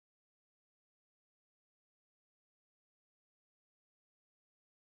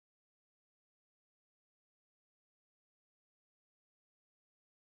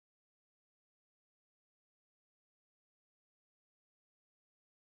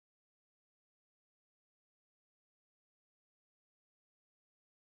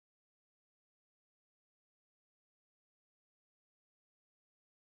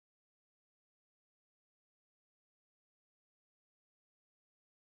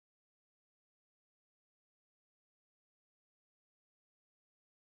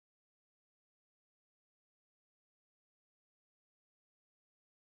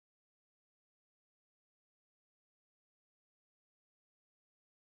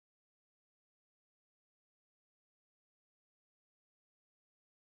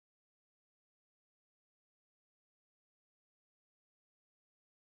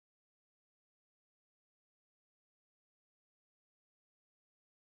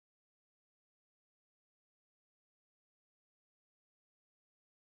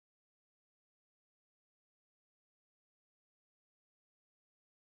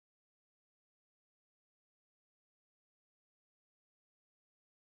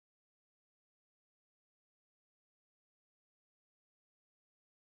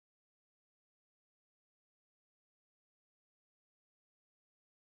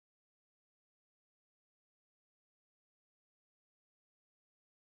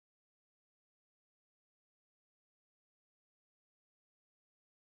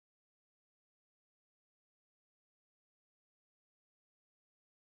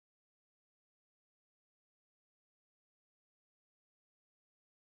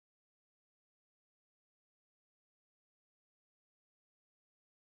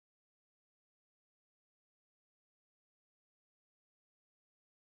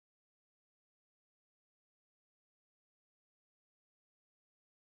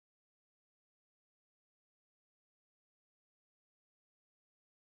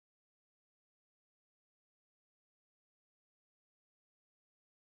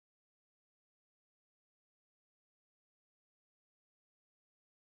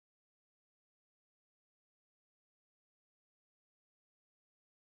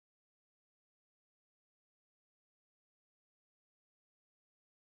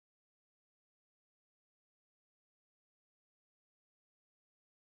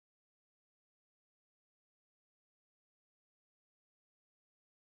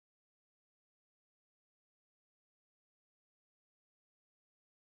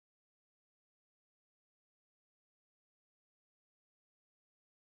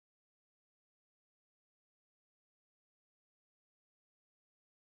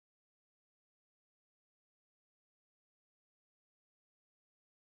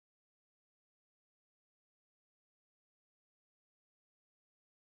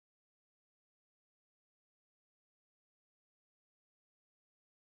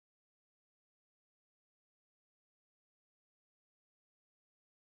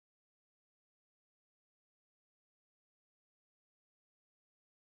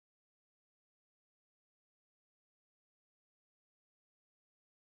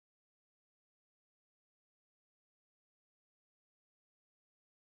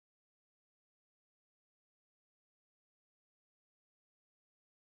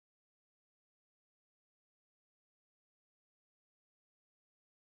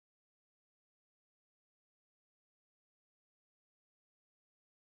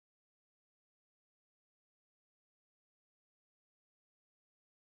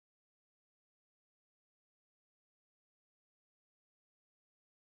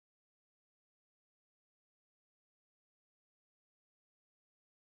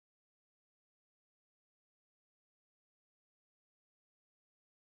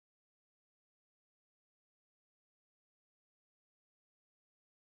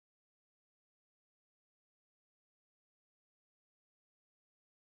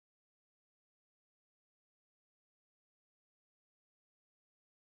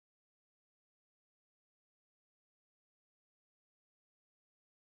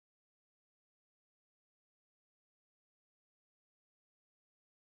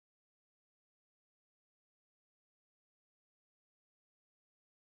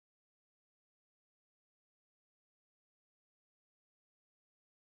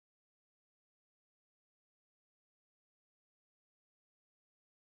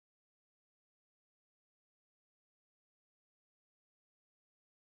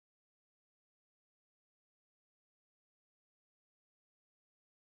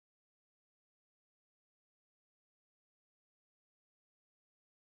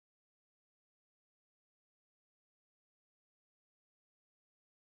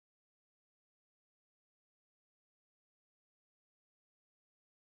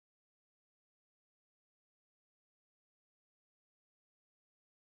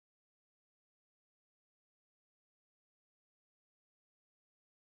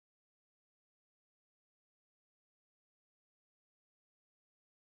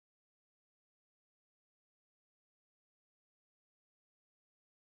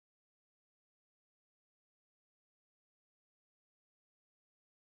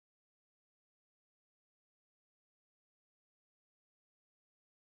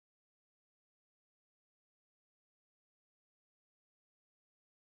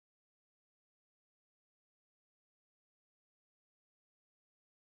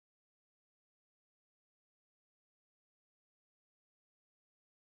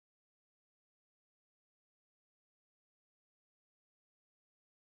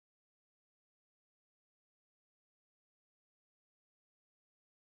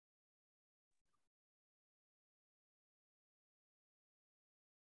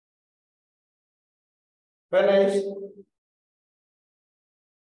Finish.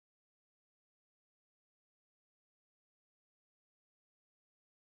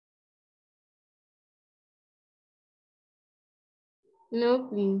 No,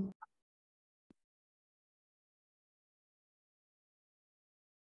 please.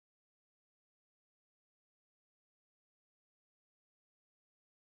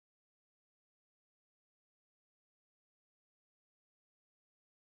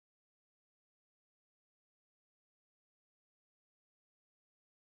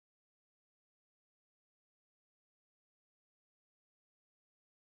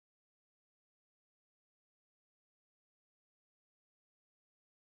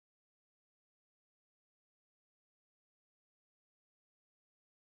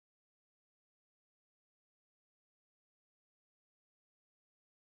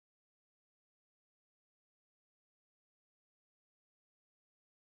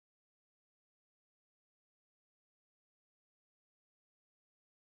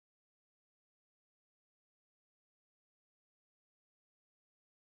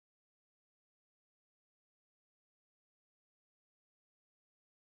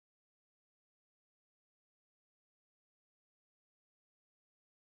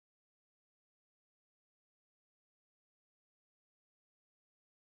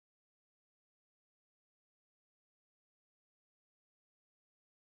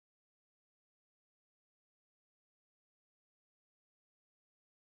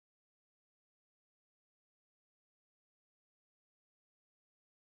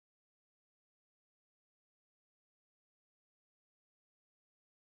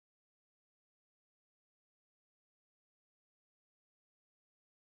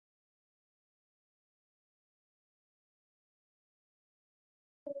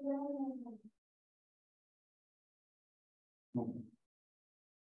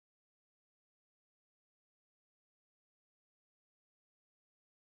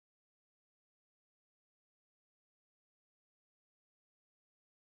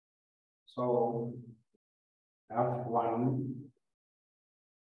 So F1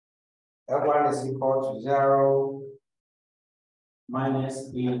 is equal to 0 minus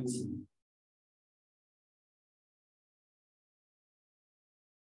 80.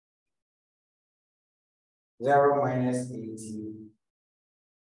 Zero minus 80.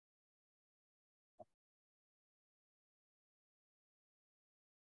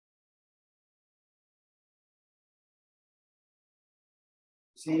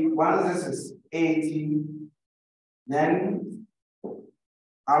 See, once this is 80, then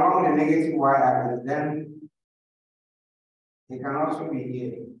along the negative y-axis, then it can also be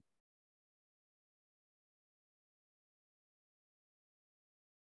here.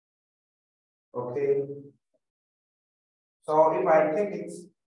 Okay. So if I take it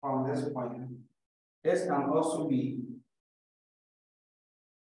from this point, this can also be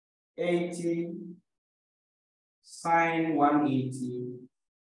 80 sine 180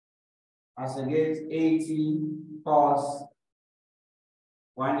 as against 80 cos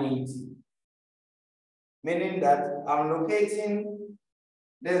 180. Meaning that I'm locating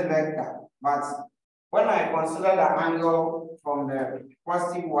this vector, but when I consider the angle from the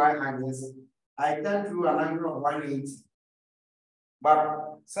positive y-axis, I can do an angle of 180.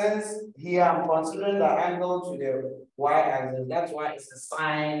 But since here I'm considering the angle to the y-axis, that's why it's a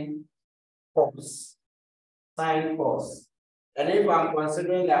sine cos. Sine cos. And if I'm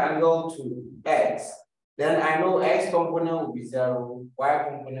considering the angle to x, then I know x component will be 0, y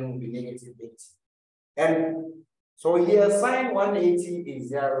component will be negative 80. And so here sine 180 is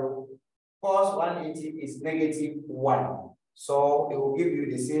 0, cos 180 is negative 1. So it will give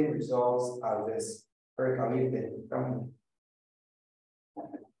you the same results as this. Very calculated. Come on.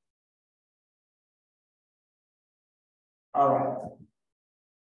 All right.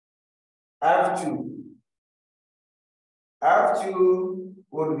 F2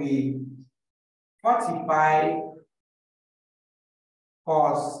 would be 45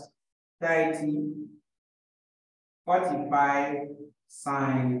 cos 30, 45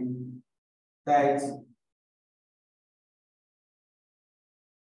 sine 30.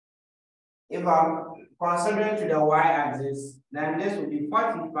 If I'm considering to the y-axis, then this will be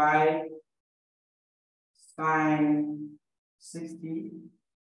 45 sine 60,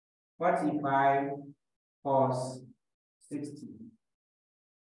 45 cos 60.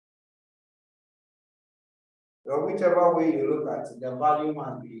 So whichever way you look at it, the value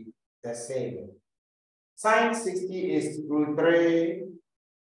must be the same. Sine 60 is √3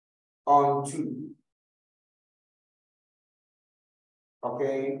 on 2.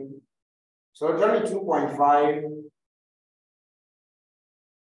 Okay. So 22.5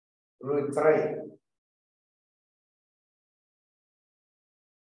 √3.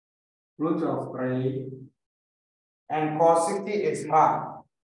 root of 3. And cos 60 is half.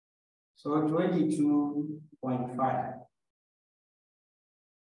 So 22.5.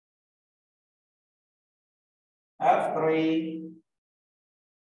 F3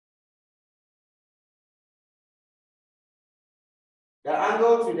 the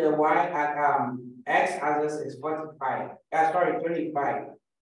angle to the x axis is 45. Sorry, 25.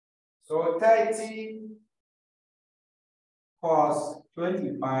 So 30 cos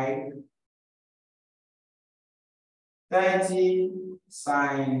 25, 30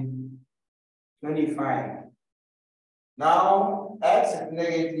 sine 25. Now x is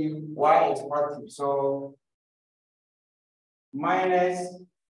negative, y is positive. So minus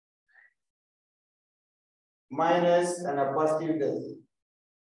and a positive this.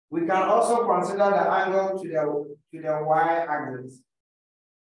 We can also consider the angle to the y-axis.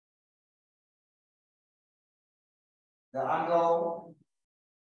 The angle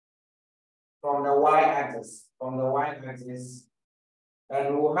from the y-axis,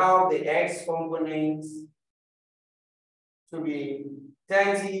 and we'll have the x component to be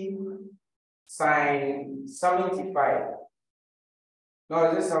 30 sine 75.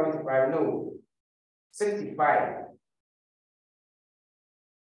 No, is it 75? No, 65.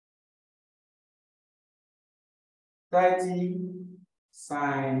 30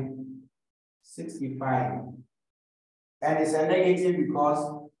 sine 65. And it's a negative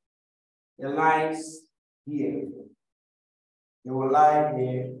because it lies here. It will lie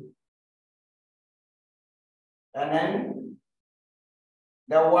here. And then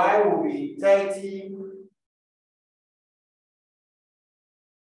the y will be 30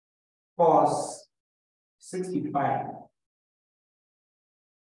 cos 65.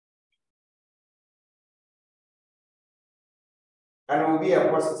 And it will be a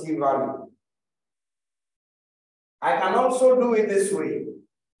positive value. I can also do it this way.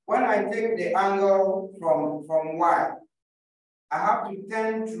 When I take the angle from y, I have to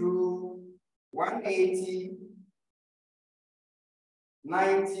turn through 180,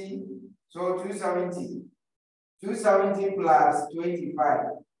 90, so 270. 270 plus 25.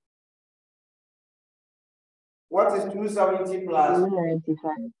 What is 270 plus?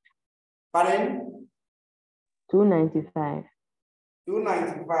 295. Pardon? 295.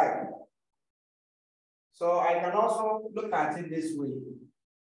 295. So I can also look at it this way.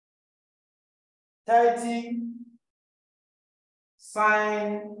 30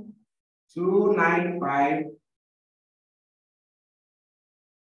 sine 295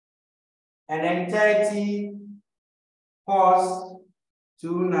 and then 30 cos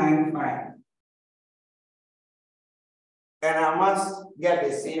 295. And I must get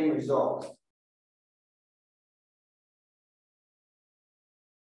the same result.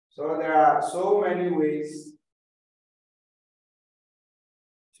 So there are so many ways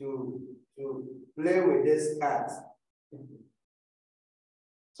to play with this cat.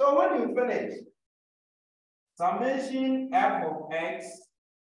 So when you finish, summation f of x,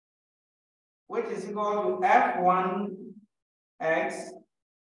 which is equal to f1x,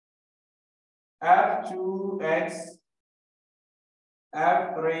 f2x,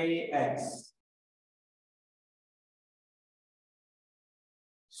 f3x.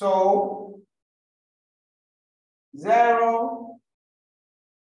 So 0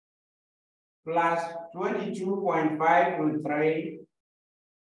 plus 22.5 root 3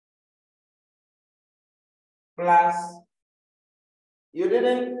 plus, you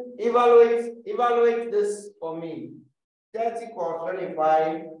didn't evaluate this for me. 30 cos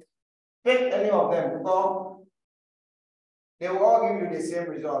 25, pick any of them because they will all give you the same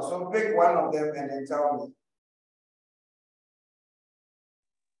result. So pick one of them and then tell me.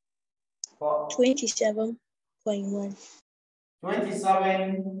 27.1.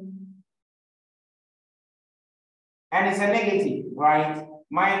 27, and it's a negative, right?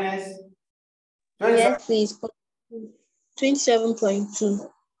 Minus 27. Yes, please.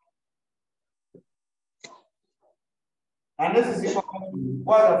 27.2. And this is equal to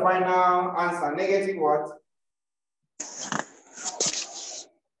what's the final answer? Negative what?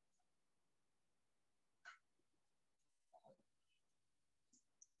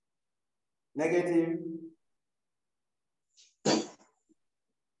 Negative.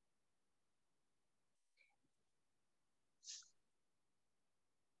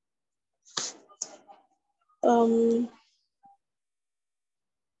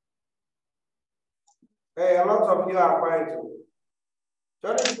 Hey, a lot of you are quiet too.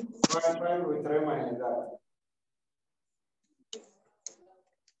 25 with 3 minus that.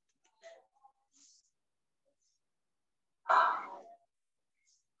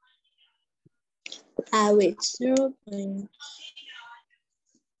 Wait, 0.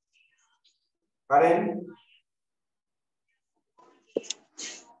 Pardon?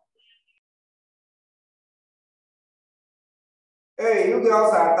 Hey, you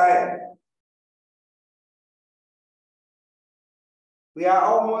girls are tired. We are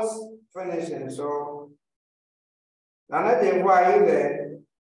almost finishing, so another why are you there?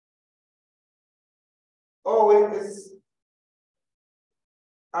 Oh,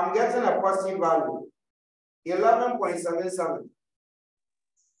 I'm getting a positive value. 11.77.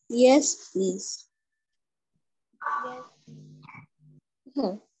 Yes, please.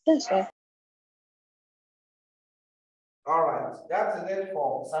 That's right. All right, that is it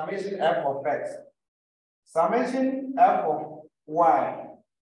for summation f of x. Summation f of y.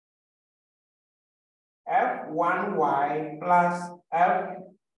 f1y plus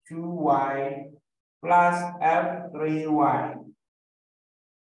f2y plus f3y.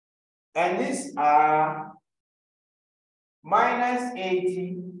 And these are minus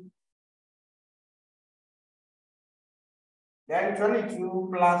 80, then 22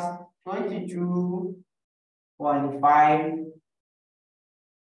 plus 22.5,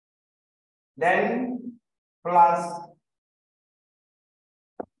 then plus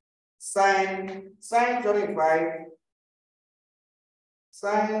sine 25,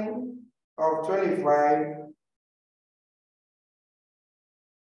 sine of 25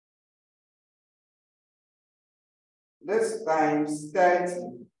 this times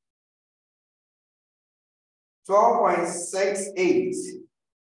 30, 12.68.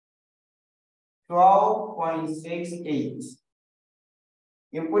 12.68.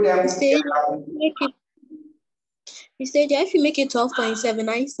 You put them together. Mr. J, if you make it 12.7,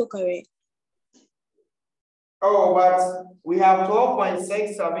 are you still correct? Oh, but we have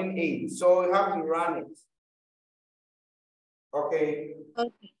 12.678, so we have to run it. Okay.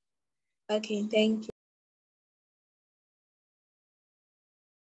 Okay. Okay, thank you.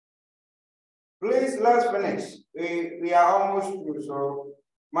 Please, let's finish. We are almost through, so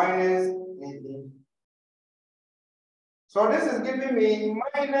minus 18. So this is giving me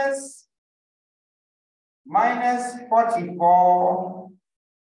minus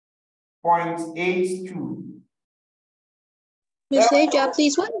 44.82. Mr. J,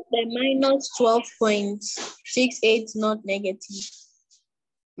 please, what is the minus 12.68 not negative?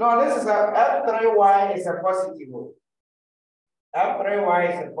 No, this is a F3Y is a positive. F3Y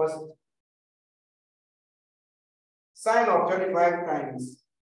is a positive. Sine of 25 times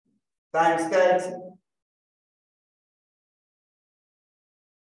 30.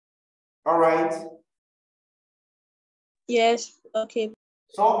 All right. Yes, okay.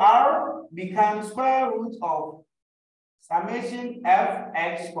 So R becomes square root of summation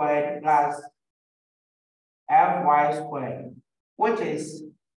fx squared plus fy squared, which is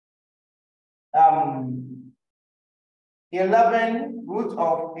 11 root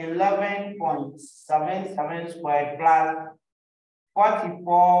of 11.77 squared plus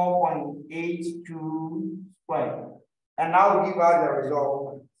 44.82 squared. And now we'll give us the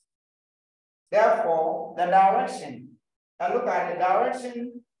result. Therefore, the direction, and look at the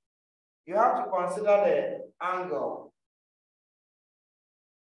direction, you have to consider the angle.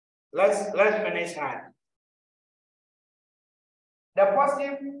 Let's finish that. The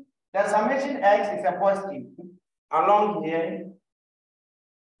summation x is a positive along here.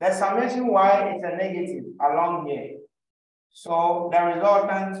 The summation y is a negative along here. So the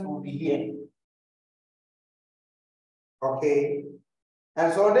resultant will be here. Okay.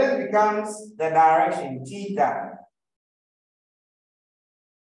 And so this becomes the direction theta.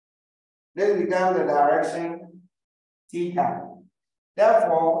 This becomes the direction theta.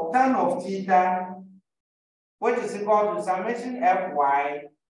 Therefore, tan of theta, which is equal to summation fy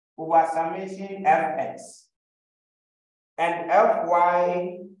over summation fx. And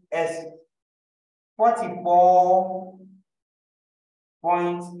fy is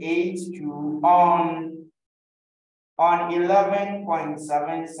 44.82 on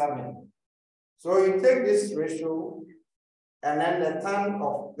 11.77. So you take this ratio and then the tan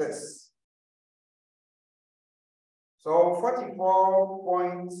of this. So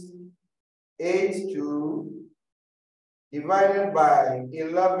 44.82 divided by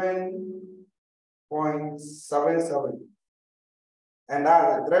 11.77. And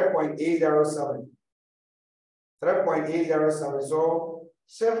that's 3.807. 3.807. So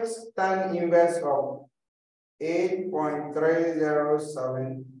shift tan inverse of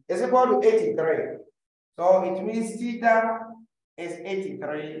 8.307 is equal to 83. So it means theta is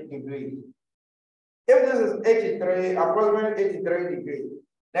 83 degrees. If this is 83, approximately 83 degrees,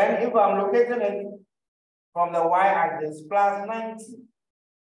 then if I'm locating it from the y-axis plus 90.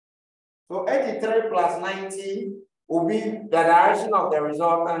 So 83 plus 90 will be the direction of the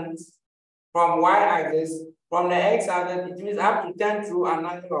resultant from y-axis, from the x-axis, it means I have to turn through an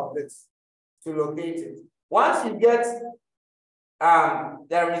angle of this to locate it. Once you get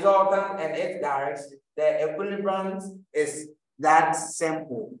the resultant and its direction, the equilibrium is that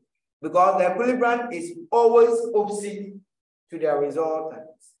simple, because the equilibrium is always opposite to the resultant.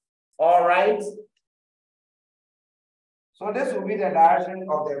 All right. So this will be the direction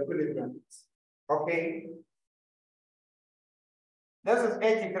of the equilibrium. Okay. This is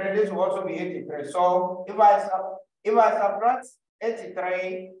 83. This will also be 83. So if I subtract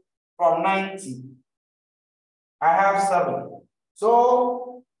 83 from 90, I have 7.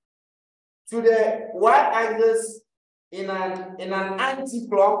 So to the y-axis in an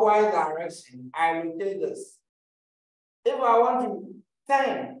anti-clockwise direction, I will take this. If I want to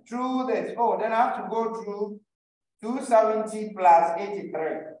turn through this, then I have to go through 270 plus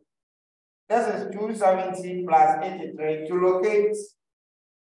 83. This is 270 plus 83 to locate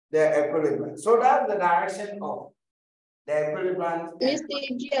the equilibrium. So that's the direction of the equilibrium. Mr.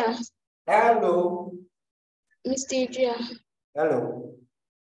 Ejia. Hello. Mr. Ejia. Hello.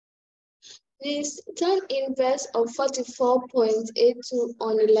 Please, tan inverse of 44.82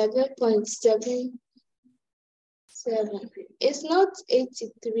 on 11.77. It's not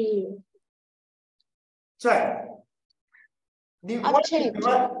 83. Check. I've checked.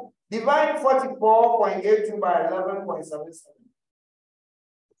 Divide 44.82 by 11.77.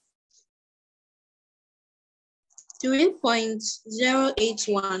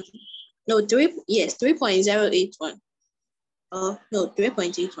 3.081. No, 3.081. Oh, no,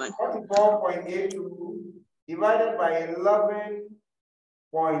 3.81. 44.82 divided by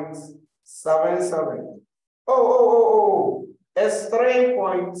 11.77. It's 3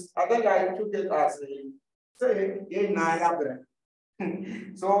 points. I think I took it as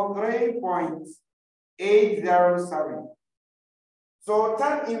so 3.807. So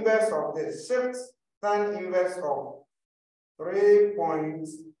tan inverse of this, shift tan inverse of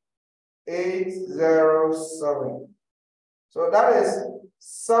 3.807. So that is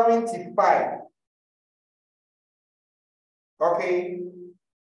 75. Okay.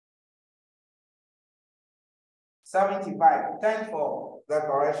 75. Thanks for the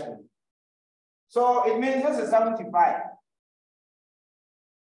correction. So it means this is 75.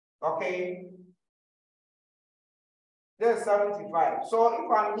 Okay. This is 75. So if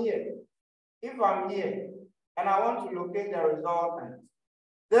I'm here and I want to locate the resultant,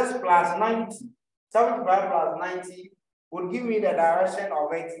 this plus 90, 75 plus 90 would give me the direction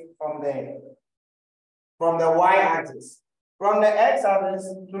of it from the y-axis. From the x-axis,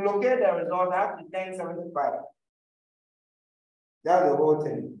 to locate the result, I have to turn 75. That's the whole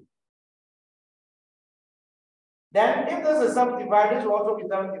thing. Then if this is 75, this will also be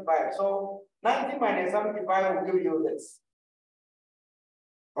 75. So 90 minus 75 will give you this.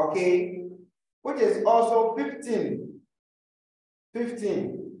 Okay, which is also 15.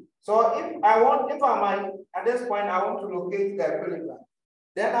 15. So if I'm at this point, I want to locate the equilibrium,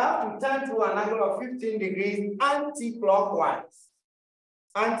 then I have to turn through an angle of 15 degrees anti-clockwise.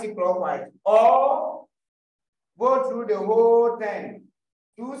 Or go through the whole thing.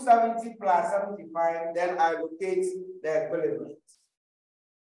 270 plus 75, then I locate the equilibrium.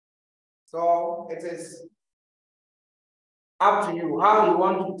 So it is up to you how you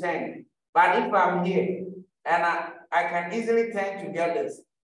want to turn. But if I'm here and I can easily turn to get this,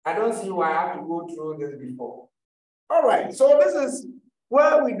 I don't see why I have to go through this before. All right, so this is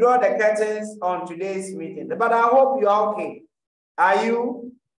where we draw the curtains on today's meeting. But I hope you're okay. Are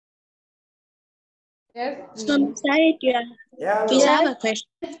you? Yes. So, Mr. Ejia, Yeah. please, I have a question.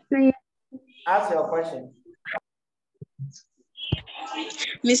 Ask your question.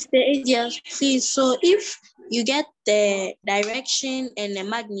 Mr. Ejia, please, so if you get the direction and the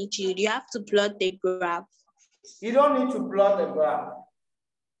magnitude, you have to plot the graph. You don't need to plot the graph.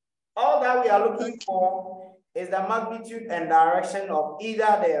 All that we are looking for is the magnitude and direction of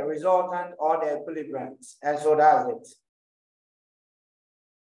either the resultant or the equilibrium. And so that's it.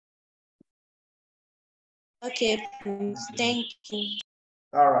 Okay, thank you.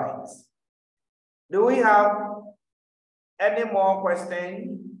 All right. Do we have any more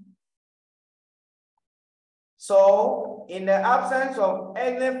questions? So, in the absence of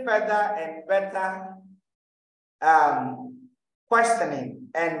any further and better questioning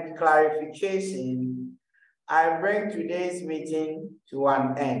and clarification, I bring today's meeting to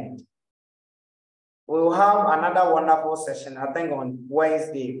an end. We'll have another wonderful session, I think, on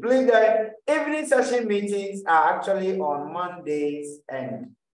Wednesday. Please, the evening session meetings are actually on Mondays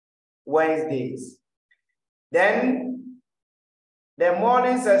and Wednesdays. Then the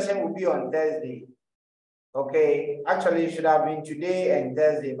morning session will be on Thursday. Okay, actually it should have been today and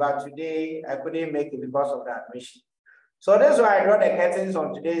Thursday, but today I couldn't make it because of the admission. So that's why I draw the curtains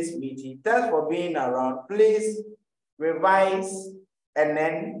on today's meeting. Thanks for being around. Please revise and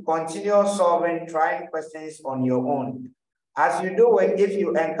then continue solving, trying questions on your own. As you do it, if you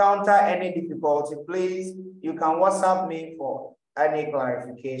encounter any difficulty, please, you can WhatsApp me for any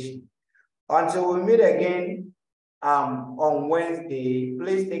clarification. Until we meet again on Wednesday,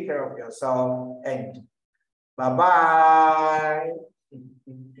 please take care of yourself and bye-bye.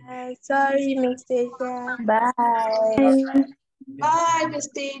 Sorry, Mr. Ja. Bye. Bye,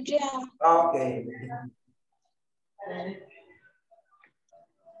 Mr. Ja. Okay.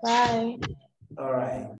 Bye. All right.